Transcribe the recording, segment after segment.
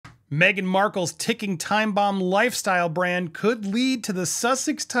Meghan Markle's ticking time bomb lifestyle brand could lead to the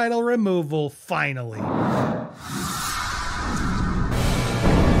Sussex title removal, finally.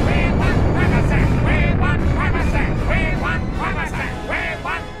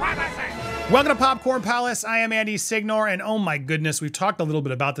 Welcome to Popcorn Palace. I am Andy Signor, and oh my goodness, we've talked a little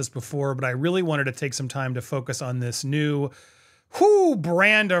bit about this before, but I really wanted to take some time to focus on this new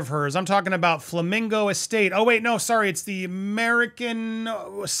brand of hers. I'm talking about Flamingo Estate. Oh wait, no, sorry, it's the American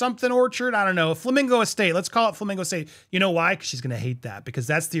something Orchard. I don't know, Flamingo Estate. Let's call it Flamingo Estate. You know why? Because she's gonna hate that, because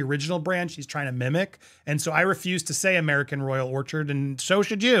that's the original brand she's trying to mimic. And so I refuse to say American Royal Orchard, and so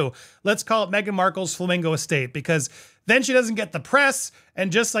should you. Let's call it Meghan Markle's Flamingo Estate, because then she doesn't get the press,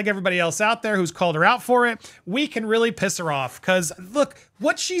 and just like everybody else out there who's called her out for it, we can really piss her off. Because look,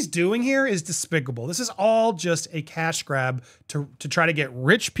 what she's doing here is despicable. This is all just a cash grab to try to get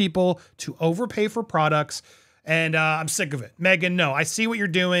rich people to overpay for products, and I'm sick of it. Meghan, no, I see what you're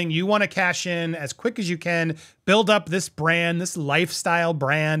doing. You want to cash in as quick as you can, build up this brand, this lifestyle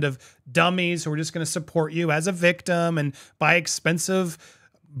brand of dummies who are just going to support you as a victim and buy expensive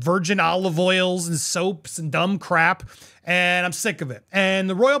virgin olive oils and soaps and dumb crap, and I'm sick of it. And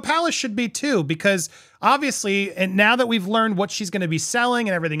the Royal Palace should be too, because obviously, and now that we've learned what she's going to be selling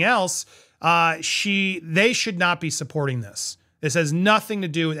and everything else, they should not be supporting this. This has nothing to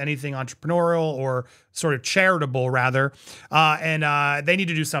do with anything entrepreneurial or sort of charitable, rather, and they need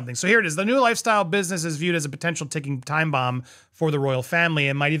to do something. So here it is. The new lifestyle business is viewed as a potential ticking time bomb for the royal family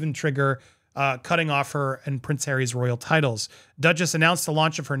and might even trigger cutting off her and Prince Harry's royal titles. Duchess announced the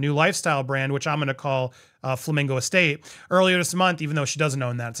launch of her new lifestyle brand, which I'm going to call Flamingo Estate, earlier this month, even though she doesn't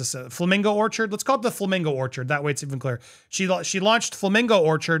own that. It's a Flamingo Orchard. Let's call it the Flamingo Orchard. That way it's even clearer. She launched Flamingo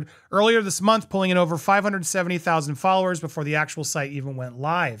Orchard earlier this month, pulling in over 570,000 followers before the actual site even went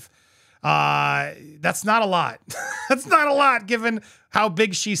live. That's not a lot. That's not a lot given how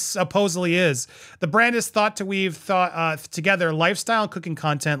big she supposedly is. The brand is thought to weave together lifestyle and cooking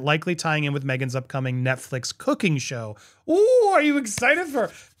content, likely tying in with Meghan's upcoming Netflix cooking show. Ooh, are you excited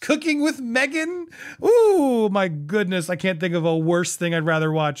for Cooking with Meghan? Ooh, my goodness. I can't think of a worse thing I'd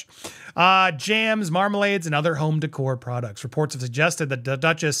rather watch. Jams, marmalades, and other home decor products. Reports have suggested that the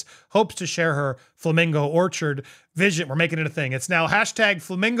Duchess hopes to share her Flamingo Orchard vision. We're making it a thing. It's now hashtag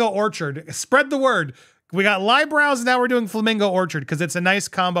Flamingo Orchard. Spread the word. We got live brows, and now we're doing Flamingo Orchard because it's a nice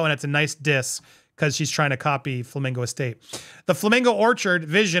combo and it's a nice diss because she's trying to copy Flamingo Estate. The Flamingo Orchard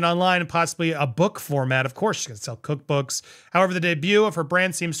vision online and possibly a book format. Of course, she's going to sell cookbooks. However, the debut of her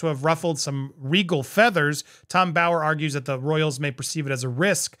brand seems to have ruffled some regal feathers. Tom Bower argues that the royals may perceive it as a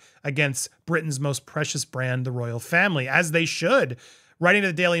risk against Britain's most precious brand, the royal family, as they should. Writing to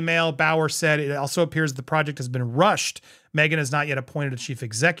the Daily Mail, Bower said, it also appears the project has been rushed. Meghan has not yet appointed a chief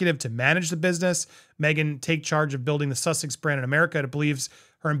executive to manage the business. Meghan take charge of building the Sussex brand in America. It believes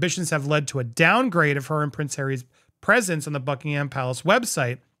her ambitions have led to a downgrade of her and Prince Harry's presence on the Buckingham Palace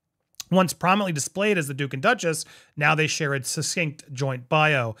website. Once prominently displayed as the Duke and Duchess, now they share a succinct joint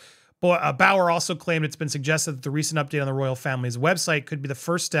bio. Bower also claimed it's been suggested that the recent update on the royal family's website could be the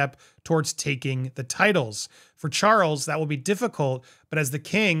first step towards taking the titles. For Charles, that will be difficult, but as the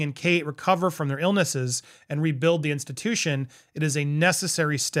King and Kate recover from their illnesses and rebuild the institution, it is a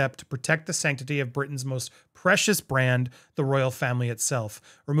necessary step to protect the sanctity of Britain's most precious brand, the royal family itself.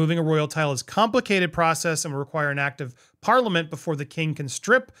 Removing a royal title is a complicated process and will require an act of parliament before the King can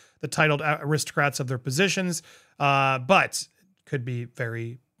strip the titled aristocrats of their positions, but could be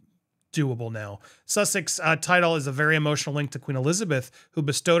very doable now. Sussex title is a very emotional link to Queen Elizabeth, who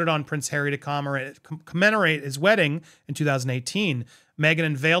bestowed it on Prince Harry to commemorate his wedding in 2018. Meghan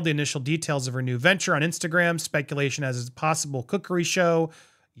unveiled the initial details of her new venture on Instagram, speculation as a possible cookery show,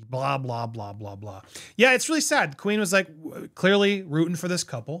 blah, blah, blah, blah, blah. Yeah, it's really sad. The Queen was like clearly rooting for this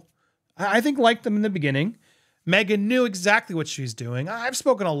couple. I think liked them in the beginning. Meghan knew exactly what she's doing. I've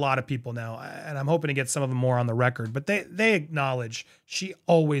spoken to a lot of people now, and I'm hoping to get some of them more on the record, but they acknowledge she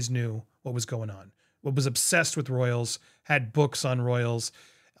always knew what was going on, was obsessed with royals, had books on royals.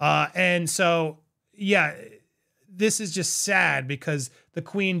 And so, yeah, this is just sad because the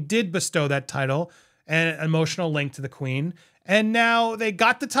Queen did bestow that title and an emotional link to the Queen. And now they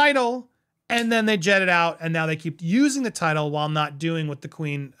got the title and then they jetted out, and now they keep using the title while not doing what the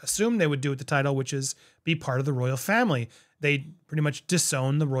Queen assumed they would do with the title, which is be part of the royal family. They pretty much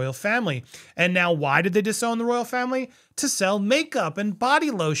disowned the royal family. And now why did they disown the royal family? To sell makeup and body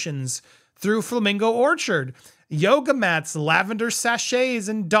lotions through Flamingo Orchard, yoga mats, lavender sachets,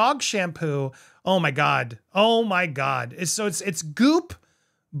 and dog shampoo. Oh my God. Oh my God. It's Goop,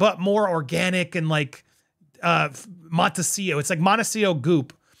 but more organic and like Montecillo. It's like Montecillo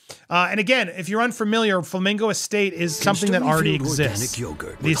Goop. And again, if you're unfamiliar, Flamingo Estate is something that already exists. Organic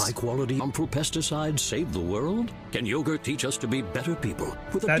yogurt with high-quality, harmful pesticides save the world? Can yogurt teach us to be better people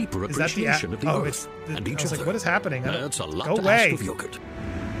with a deeper appreciation of the earth and each other? What is happening? That's a lot go to away. ask of yogurt.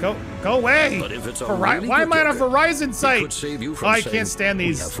 Go away. But if it's a really why am I on a Verizon site? Could save you from I can't stand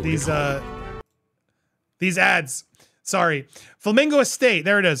these ads. Sorry. Flamingo Estate.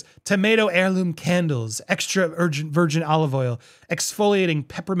 There it is. Tomato heirloom candles, extra virgin olive oil, exfoliating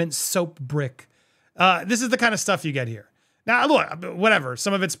peppermint soap brick. This is the kind of stuff you get here. Now, look, whatever.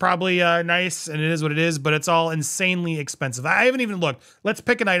 Some of it's probably nice and it is what it is, but it's all insanely expensive. I haven't even looked. Let's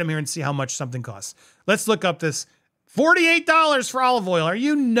pick an item here and see how much something costs. Let's look up this. $48 for olive oil. Are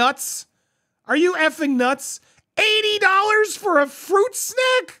you nuts? Are you effing nuts? $80 for a fruit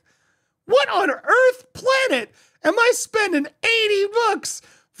snack? What on earth planet am I spending $80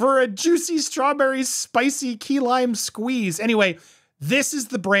 for a juicy strawberry spicy key lime squeeze? Anyway, this is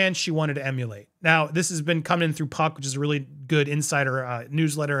the brand she wanted to emulate. Now, this has been coming in through Puck, which is a really good insider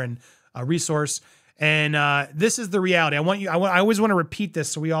newsletter and resource. And this is the reality. I always want to repeat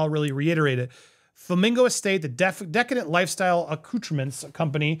this so we all really reiterate it. Flamingo Estate, the decadent lifestyle accoutrements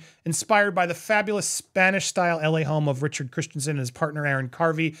company, inspired by the fabulous Spanish-style LA home of Richard Christensen and his partner Aaron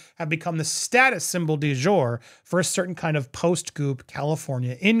Carvey, have become the status symbol du jour for a certain kind of post-goop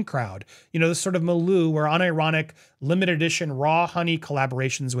California in-crowd. You know, this sort of milieu where unironic, limited edition raw honey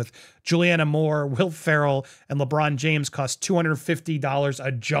collaborations with Julianne Moore, Will Ferrell, and LeBron James cost $250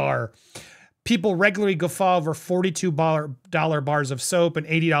 a jar. People regularly guffaw over $42 bars of soap and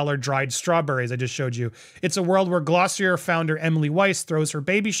 $80 dried strawberries I just showed you. It's a world where Glossier founder Emily Weiss throws her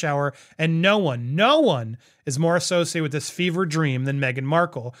baby shower, and no one is more associated with this fever dream than Meghan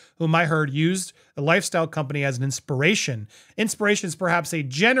Markle, whom I heard used the lifestyle company as an inspiration. Inspiration is perhaps a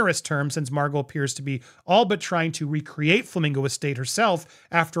generous term, since Markle appears to be all but trying to recreate Flamingo Estate herself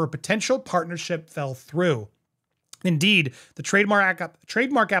after a potential partnership fell through. Indeed, the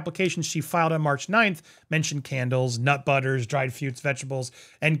trademark application she filed on March 9th mentioned candles, nut butters, dried fruits, vegetables,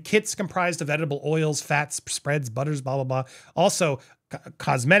 and kits comprised of edible oils, fats, spreads, butters, blah, blah, blah. Also,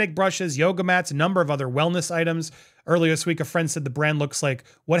 cosmetic brushes, yoga mats, a number of other wellness items. Earlier this week, a friend said the brand looks like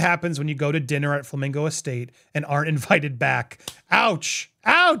what happens when you go to dinner at Flamingo Estate and aren't invited back. Ouch.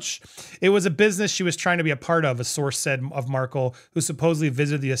 Ouch. It was a business she was trying to be a part of, a source said of Markle, who supposedly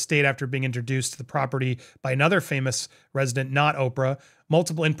visited the estate after being introduced to the property by another famous resident, not Oprah.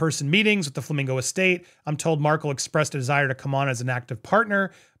 Multiple in-person meetings with the Flamingo Estate. I'm told Markle expressed a desire to come on as an active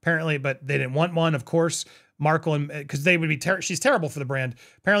partner, apparently, but they didn't want one, of course. Markle, because they would be she's terrible for the brand.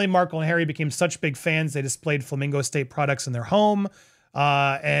 Apparently, Markle and Harry became such big fans they displayed Flamingo Estate products in their home.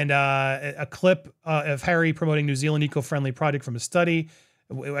 And a clip of Harry promoting New Zealand eco-friendly product from a study.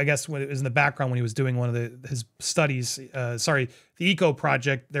 I guess when it was in the background when he was doing one of his studies. The eco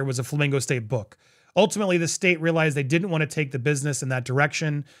project. There was a Flamingo Estate book. Ultimately, the state realized they didn't want to take the business in that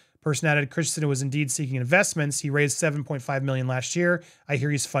direction. Person added, Christensen was indeed seeking investments. He raised $7.5 million last year. I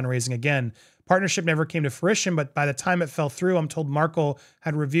hear he's fundraising again. Partnership never came to fruition, but by the time it fell through, I'm told Markle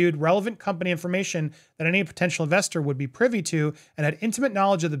had reviewed relevant company information that any potential investor would be privy to and had intimate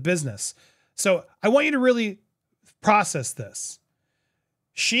knowledge of the business. So I want you to really process this.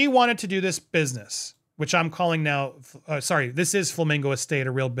 She wanted to do this business, which I'm calling now, this is Flamingo Estate,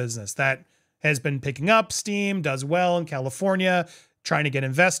 a real business that has been picking up steam, does well in California, trying to get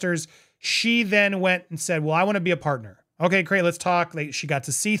investors. She then went and said, well, I want to be a partner. Okay, great, let's talk. She got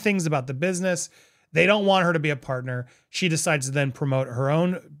to see things about the business. They don't want her to be a partner. She decides to then promote her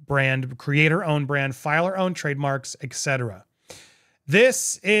own brand, create her own brand, file her own trademarks, etc.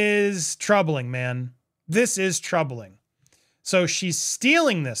 This is troubling, man. This is troubling. So she's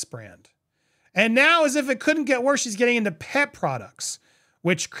stealing this brand. And now, as if it couldn't get worse, she's getting into pet products,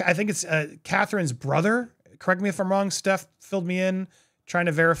 which I think it's Catherine's brother. Correct me if I'm wrong. Steph filled me in, trying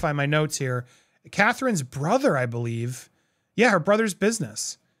to verify my notes here. Catherine's brother, I believe. Yeah, her brother's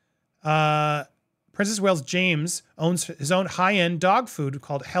business. Princess Wales James owns his own high-end dog food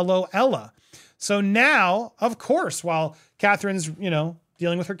called Hello Ella. So now, of course, while Catherine's,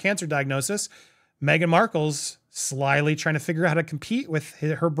 dealing with her cancer diagnosis, Meghan Markle's slyly trying to figure out how to compete with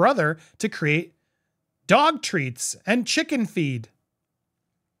her brother to create dog treats and chicken feed.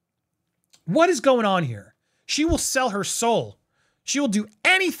 What is going on here? She will sell her soul. She will do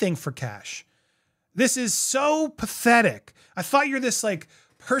anything for cash. This is so pathetic. I thought you're this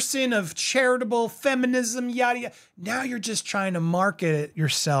person of charitable feminism, yada, yada. Now you're just trying to market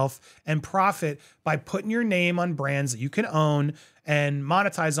yourself and profit by putting your name on brands that you can own and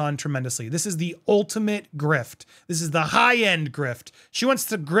monetize on tremendously. This is the ultimate grift. This is the high-end grift. She wants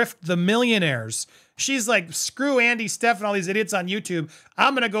to grift the millionaires. She's like, screw Andy, Steph, and all these idiots on YouTube.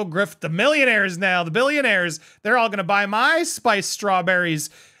 I'm going to go grift the millionaires now, the billionaires. They're all going to buy my spiced strawberries.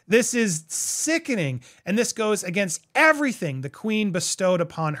 This is sickening. And this goes against everything the Queen bestowed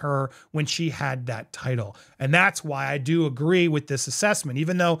upon her when she had that title. And that's why I do agree with this assessment.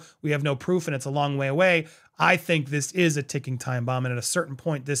 Even though we have no proof and it's a long way away, I think this is a ticking time bomb. And at a certain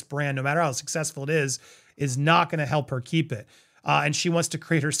point, this brand, no matter how successful it is not going to help her keep it. And she wants to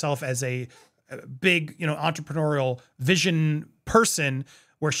create herself as a big, entrepreneurial vision person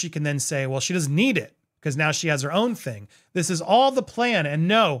where she can then say, well, she doesn't need it, because now she has her own thing. This is all the plan. And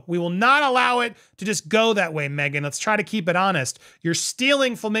no, we will not allow it to just go that way, Meghan. Let's try to keep it honest. You're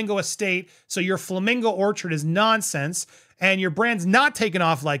stealing Flamingo Estate, so your Flamingo Orchard is nonsense, and your brand's not taken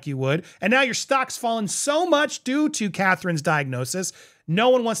off like you would. And now your stock's fallen so much due to Catherine's diagnosis, no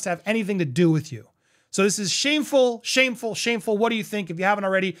one wants to have anything to do with you. So this is shameful, shameful, shameful. What do you think? If you haven't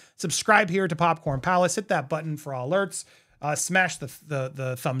already, subscribe here to Popcorn Palace. Hit that button for all alerts. Smash the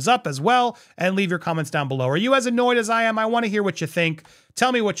thumbs up as well, and leave your comments down below. Are you as annoyed as I am? I want to hear what you think.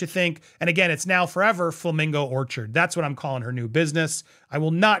 Tell me what you think. And again, it's now forever Flamingo Orchard. That's what I'm calling her new business. I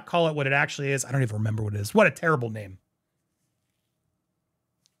will not call it what it actually is. I don't even remember what it is. What a terrible name.